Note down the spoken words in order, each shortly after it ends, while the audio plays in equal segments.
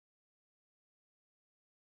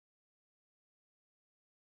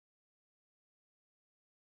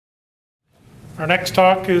Our next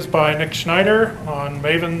talk is by Nick Schneider on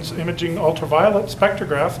MAVEN's Imaging Ultraviolet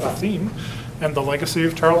Spectrograph, a theme, and the legacy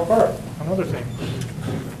of Charles Barth, another theme.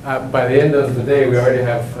 By the end of the day, we already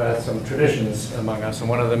have some traditions among us, and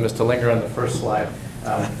one of them is to linger on the first slide.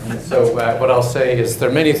 So what I'll say is there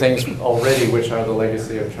are many things already which are the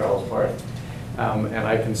legacy of Charles Barth. And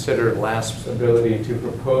I consider LASP's ability to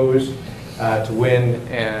propose, to win,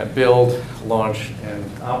 build, launch, and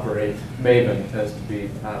operate MAVEN as to be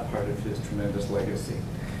part of his tremendous legacy.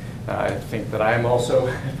 I think that I am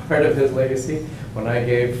also part of his legacy. When I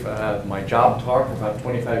gave my job talk about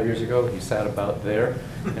 25 years ago, he sat about there,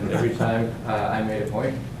 and every time I made a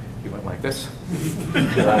point, he went like this.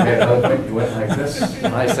 I made another point, he went like this.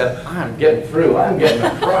 And I said, I'm getting through, I'm getting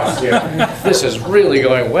across here. This is really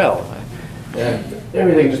going well. And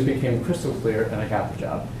everything just became crystal clear, and I got the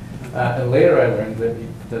job. And later I learned that he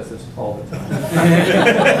does this all the time.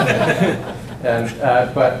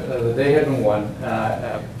 But the day had been won,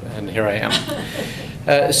 and here I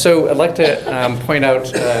am. So I'd like to point out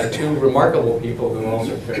two remarkable people who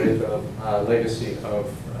also carry the legacy of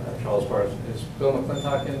Charles Barth. Is Bill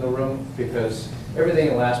McClintock in the room? Because everything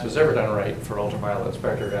in LASP has ever done right for ultraviolet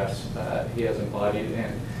spectrographs, he has embodied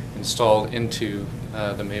and installed into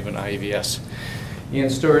the MAVEN IEVS. Ian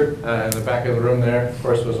Stewart, in the back of the room there, of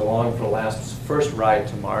course, was along for LASP's first ride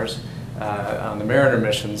to Mars on the Mariner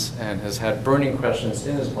missions and has had burning questions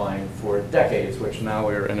in his mind for decades, which now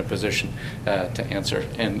we're in a position to answer.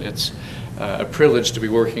 And it's a privilege to be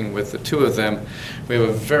working with the two of them. We have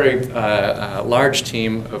a very large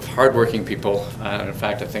team of hardworking people. In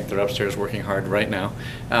fact, I think they're upstairs working hard right now.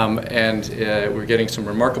 And we're getting some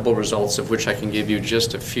remarkable results, of which I can give you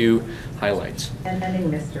just a few highlights. Ending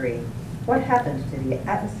mystery. What happened to the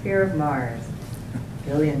atmosphere of Mars?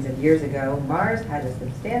 Billions of years ago, Mars had a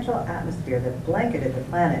substantial atmosphere that blanketed the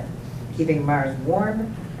planet, keeping Mars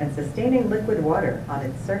warm and sustaining liquid water on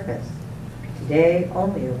its surface. Today,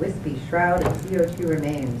 only a wispy shroud of CO2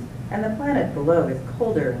 remains, and the planet below is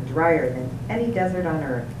colder and drier than any desert on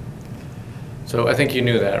Earth. So I think you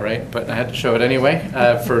knew that, right? But I had to show it anyway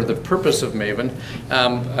for the purpose of MAVEN,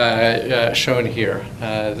 shown here.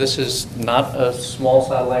 This is not a small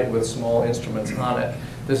satellite with small instruments on it.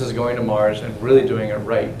 This is going to Mars and really doing it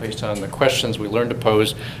right based on the questions we learned to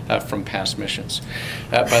pose from past missions.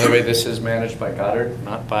 By the way, this is managed by Goddard,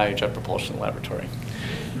 not by Jet Propulsion Laboratory.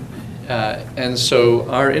 And so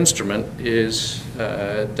our instrument is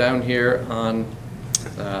down here on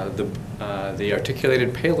the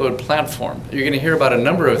articulated payload platform. You're going to hear about a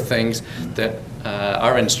number of things that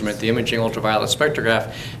our instrument, the Imaging Ultraviolet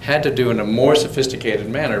Spectrograph, had to do in a more sophisticated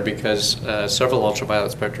manner because several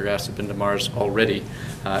ultraviolet spectrographs have been to Mars already,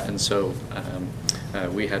 and so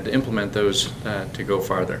we had to implement those to go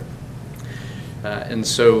farther. And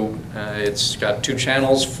so it's got two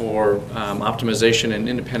channels for optimization and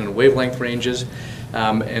independent wavelength ranges,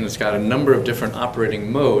 and it's got a number of different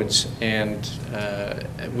operating modes, and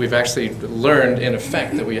we've actually learned in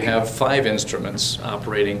effect that we have 5 instruments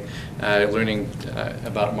operating, learning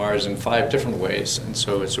about Mars in 5 different ways, and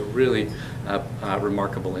so it's a really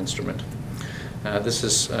remarkable instrument. This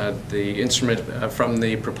is the instrument from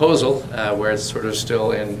the proposal where it's sort of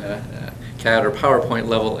still in CAD or PowerPoint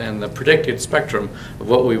level, and the predicted spectrum of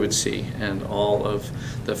what we would see and all of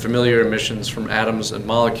the familiar emissions from atoms and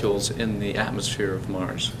molecules in the atmosphere of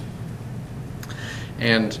Mars.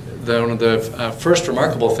 And one of the first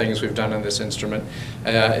remarkable things we've done in this instrument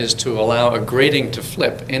is to allow a grating to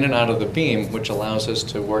flip in and out of the beam, which allows us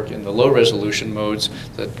to work in the low resolution modes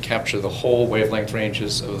that capture the whole wavelength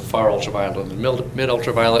ranges of the far ultraviolet and the mid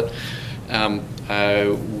ultraviolet.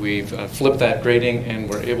 We've flipped that grating, and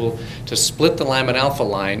we're able to split the Lyman alpha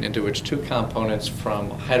line into its 2 components from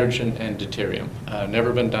hydrogen and deuterium.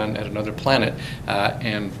 Never been done at another planet,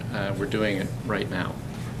 and we're doing it right now.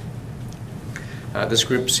 This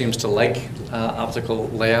group seems to like optical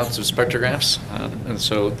layouts of spectrographs, and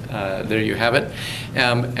so there you have it.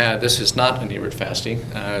 This is not an Ebert-Fasti,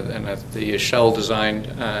 and the shell design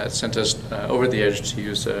sent us over the edge to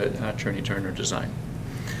use a Cherney-Turner design.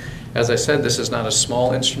 As I said, this is not a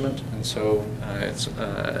small instrument, and so it's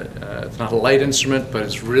not a light instrument, but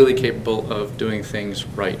it's really capable of doing things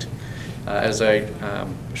right. As I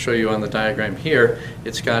show you on the diagram here,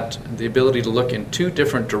 it's got the ability to look in 2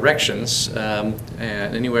 different directions and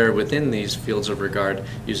anywhere within these fields of regard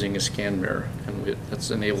using a scan mirror, and that's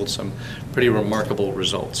enabled some pretty remarkable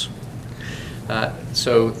results.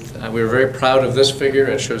 We were very proud of this figure.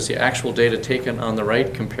 It shows the actual data taken on the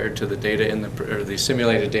right compared to the data in the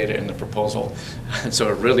simulated data in the proposal. And so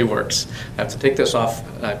it really works. I have to take this off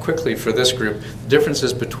quickly for this group. The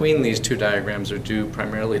differences between these 2 diagrams are due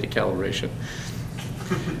primarily to calibration.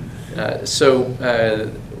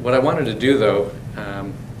 What I wanted to do, though,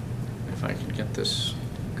 if I can get this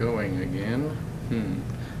going again,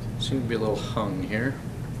 seem to be a little hung here.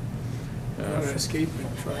 Escape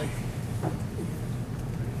and try.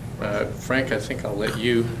 Frank, I think I'll let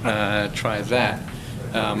you try that.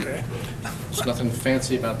 Okay. There's nothing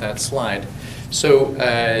fancy about that slide. So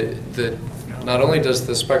not only does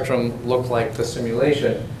the spectrum look like the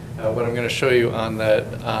simulation, what I'm going to show you on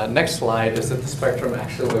the next slide is that the spectrum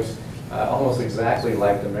actually looks almost exactly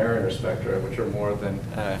like the Mariner spectra, which are more than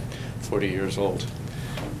 40 years old.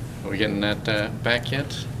 Are we getting that back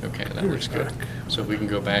yet? Okay, that looks good. So if we can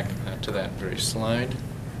go back to that very slide.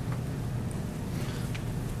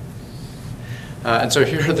 And so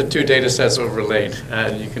here are the two data sets overlaid.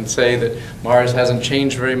 You can say that Mars hasn't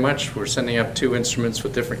changed very much. We're sending up 2 instruments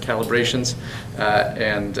with different calibrations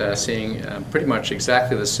and seeing pretty much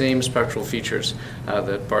exactly the same spectral features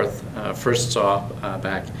that Barth first saw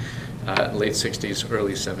back late 60s,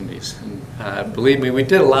 early 70s. And believe me, we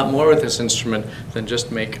did a lot more with this instrument than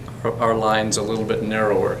just make our lines a little bit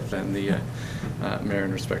narrower than the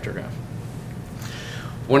Mariner spectrograph.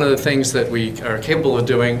 One of the things that we are capable of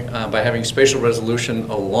doing by having spatial resolution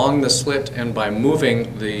along the slit and by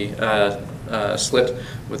moving the slit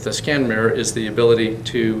with the scan mirror is the ability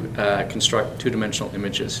to construct 2-dimensional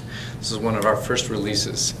images. This is one of our first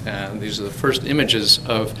releases, and these are the first images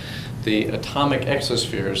of the atomic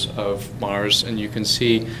exospheres of Mars, and you can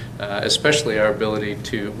see especially our ability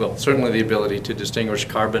to, well, certainly the ability to distinguish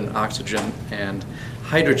carbon, oxygen, and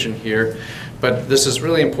hydrogen here. But this is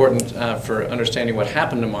really important for understanding what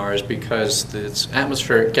happened to Mars because its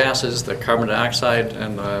atmospheric gases, the carbon dioxide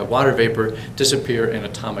and the water vapor, disappear in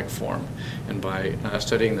atomic form. And by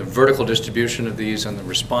studying the vertical distribution of these and the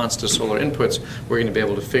response to solar inputs, we're going to be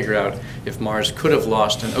able to figure out if Mars could have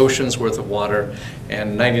lost an ocean's worth of water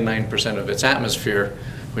and 99% of its atmosphere,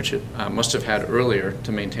 which it must have had earlier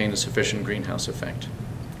to maintain a sufficient greenhouse effect.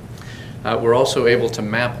 We're also able to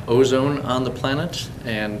map ozone on the planet,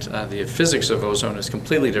 and the physics of ozone is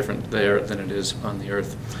completely different there than it is on the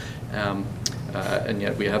Earth. And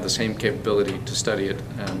yet we have the same capability to study it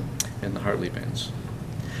in the Hartley bands.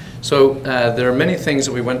 So there are many things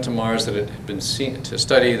that we went to Mars that had been seen to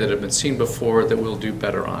study that have been seen before that we'll do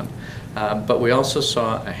better on. But we also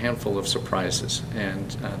saw a handful of surprises,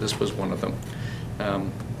 and this was one of them.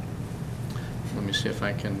 Let me see if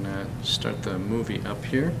I can start the movie up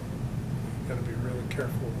here. Got to be really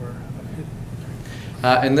careful where I'm hitting.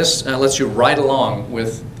 And this lets you ride along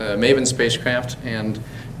with the MAVEN spacecraft and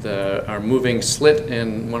our moving slit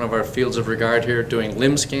in one of our fields of regard here doing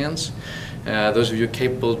limb scans. Those of you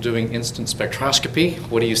capable of doing instant spectroscopy,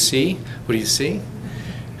 what do you see? What do you see?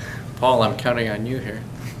 Paul, I'm counting on you here.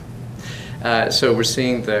 So we're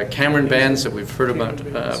seeing the Cameron bands that we've heard about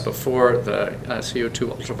before, the CO2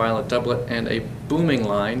 ultraviolet doublet, and a booming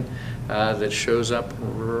line that shows up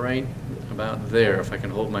right about there, if I can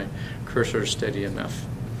hold my cursor steady enough.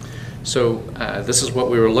 So this is what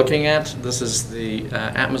we were looking at. This is the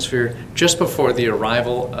atmosphere just before the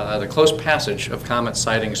arrival, the close passage of comet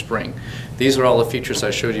Siding Spring. These are all the features I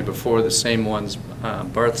showed you before, the same ones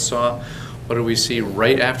Barth saw. What do we see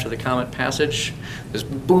right after the comet passage? This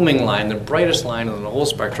booming line, the brightest line in the whole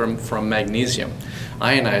spectrum from magnesium,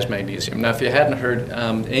 ionized magnesium. Now, if you hadn't heard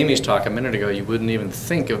Amy's talk a minute ago, you wouldn't even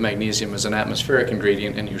think of magnesium as an atmospheric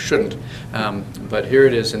ingredient, and you shouldn't. But here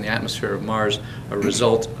it is in the atmosphere of Mars, a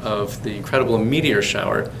result of the incredible meteor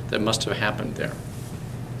shower that must have happened there.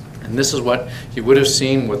 And this is what you would have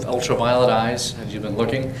seen with ultraviolet eyes had you been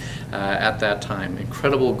looking at that time.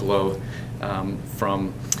 Incredible glow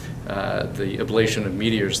from the ablation of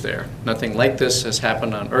meteors there. Nothing like this has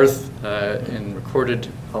happened on Earth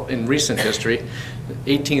in recent history.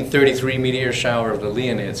 The 1833 meteor shower of the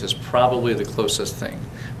Leonids is probably the closest thing,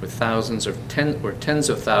 with thousands or tens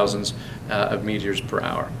of thousands of meteors per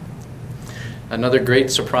hour. Another great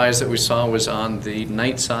surprise that we saw was on the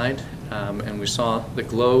night side, and we saw the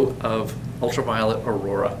glow of ultraviolet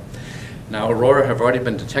aurora. Now, aurora have already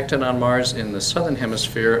been detected on Mars in the southern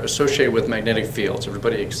hemisphere associated with magnetic fields.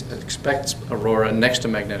 Everybody expects aurora next to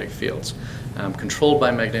magnetic fields, controlled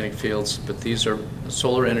by magnetic fields, but these are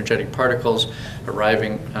solar energetic particles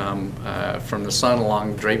arriving from the sun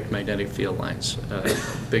along draped magnetic field lines.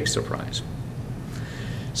 Big surprise.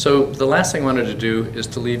 So the last thing I wanted to do is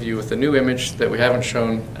to leave you with a new image that we haven't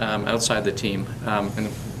shown outside the team. And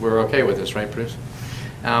we're okay with this, right, Bruce?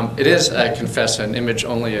 It is, I confess, an image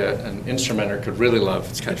only an instrumenter could really love.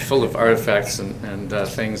 It's kind of full of artifacts and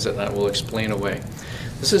things that I will explain away.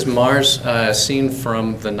 This is Mars seen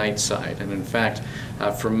from the night side, and in fact,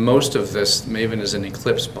 For most of this, MAVEN is an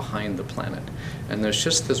eclipse behind the planet. And there's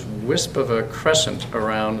just this wisp of a crescent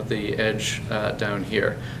around the edge down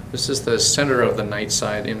here. This is the center of the night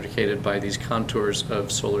side indicated by these contours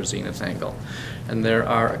of solar zenith angle. And there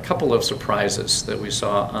are a couple of surprises that we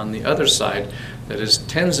saw on the other side that is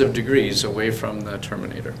tens of degrees away from the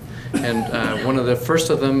terminator. And one of the first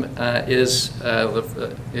of them is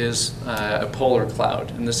a polar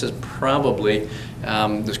cloud. And this is probably,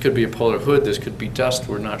 this could be a polar hood, this could be dust,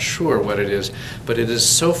 we're not sure what it is, but it is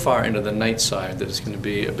so far into the night side that it's going to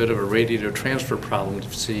be a bit of a radiator transfer problem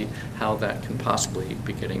to see how that can possibly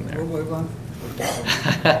be getting there.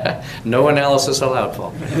 No analysis allowed,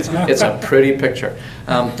 Paul. It's a pretty picture.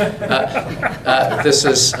 This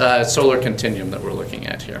is solar continuum that we're looking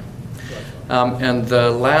at here. And the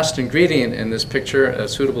last ingredient in this picture, a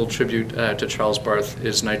suitable tribute to Charles Barth,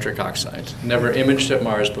 is nitric oxide. Never imaged at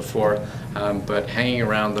Mars before, but hanging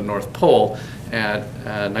around the North Pole, and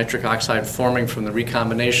nitric oxide forming from the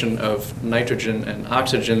recombination of nitrogen and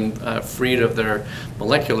oxygen freed of their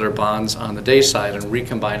molecular bonds on the day side and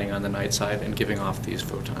recombining on the night side and giving off these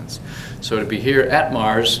photons. So to be here at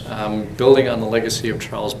Mars, building on the legacy of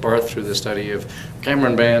Charles Barth through the study of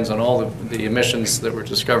Cameron bands and all the emissions that were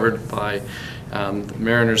discovered by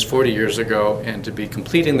mariners 40 years ago, and to be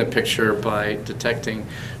completing the picture by detecting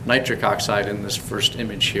nitric oxide in this first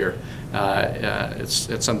image here.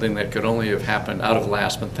 It's something that could only have happened out of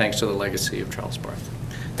LASP, and thanks to the legacy of Charles Barth.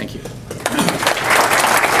 Thank you.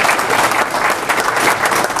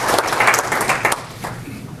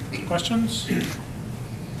 Questions? You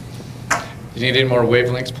need any more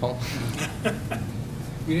wavelengths, Paul?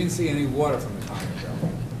 You didn't see any water from the comet,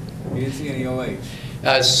 though. You didn't see any OH.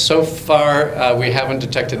 So far, we haven't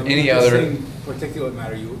detected any other. Particulate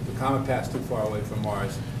matter. The comet passed too far away from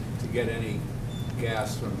Mars to get any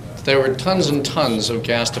gas from the... There were tons and tons of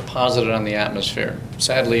gas deposited on the atmosphere.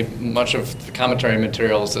 Sadly, much of the cometary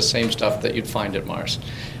material is the same stuff that you'd find at Mars.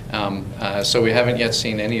 So we haven't yet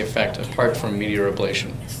seen any effect apart from meteor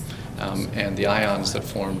ablation and the ions that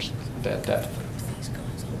formed at depth.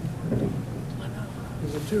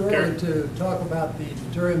 Is it too early to talk about the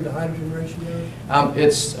deuterium to hydrogen ratio?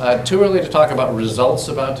 It's too early to talk about results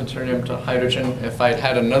about deuterium to hydrogen. If I'd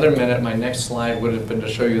had another minute, my next slide would have been to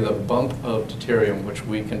show you the bump of deuterium, which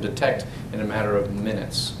we can detect in a matter of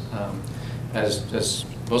minutes. As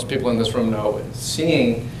most people in this room know,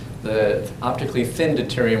 seeing the optically thin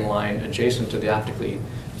deuterium line adjacent to the optically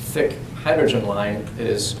thick hydrogen line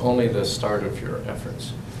is only the start of your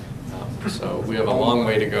efforts. So we have a long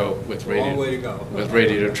way to go with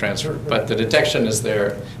radiator transfer, but the detection is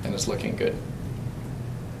there and it's looking good.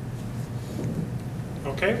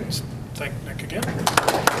 Okay, let's thank Nick again.